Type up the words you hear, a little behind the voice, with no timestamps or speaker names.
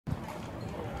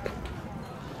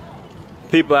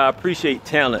People, I appreciate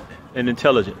talent and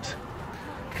intelligence.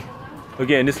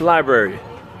 Again, this library,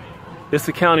 it's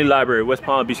the county library, West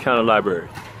Palm Beach County Library.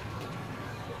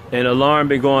 An alarm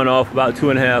been going off about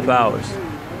 2.5 hours.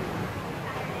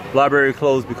 Library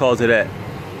closed because of that.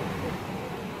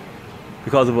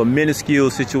 Because of a minuscule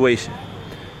situation.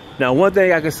 Now, one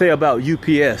thing I can say about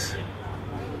UPS.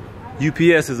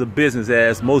 UPS is a business,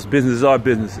 as most businesses are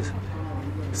businesses.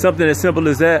 Something as simple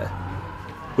as that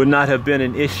would not have been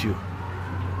an issue.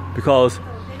 Because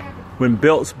when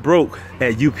belts broke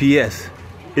at UPS,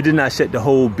 it did not shut the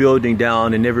whole building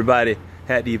down and everybody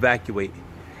had to evacuate.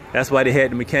 That's why they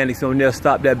had the mechanics on there,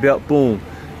 stop that belt, boom.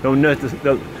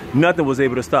 Nothing was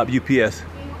able to stop UPS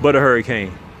but a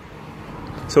hurricane.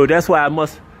 So that's why I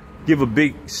must give a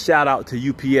big shout out to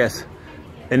UPS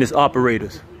and its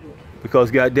operators.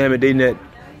 Because goddamn it,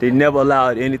 they never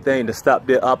allowed anything to stop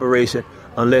their operation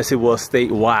unless it was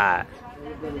statewide.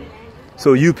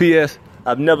 So UPS,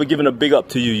 I've never given a big up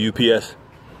to you, UPS.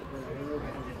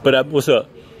 What's up?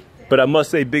 But I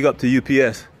must say big up to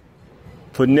UPS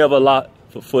for never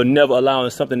allowing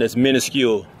something that's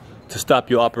minuscule to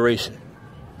stop your operation.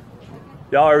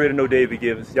 Y'all already know David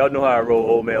Givens. Y'all know how I roll,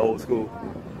 old man, old school.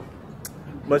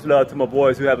 Much love to my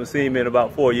boys who haven't seen me in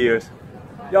about 4 years.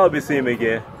 Y'all be seeing me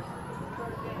again.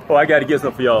 Oh, I gotta get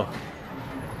something for y'all.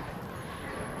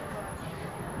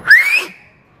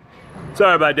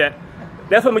 Sorry about that.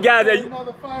 That's from a guy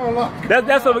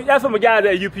that's from a guy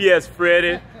at UPS,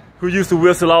 Freddie, who used to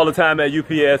whistle all the time at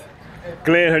UPS.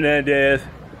 Glenn Hernandez,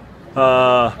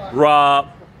 Rob,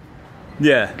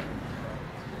 yeah.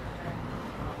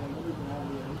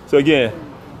 So again,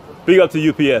 big up to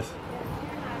UPS.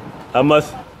 I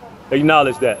must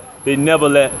acknowledge that. They never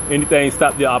let anything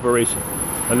stop their operation,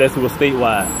 unless it was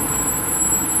statewide.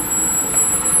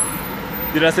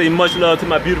 Did I say much love to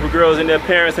my beautiful girls and their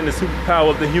parents and the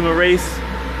superpower of the human race?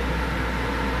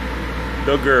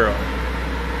 The girl.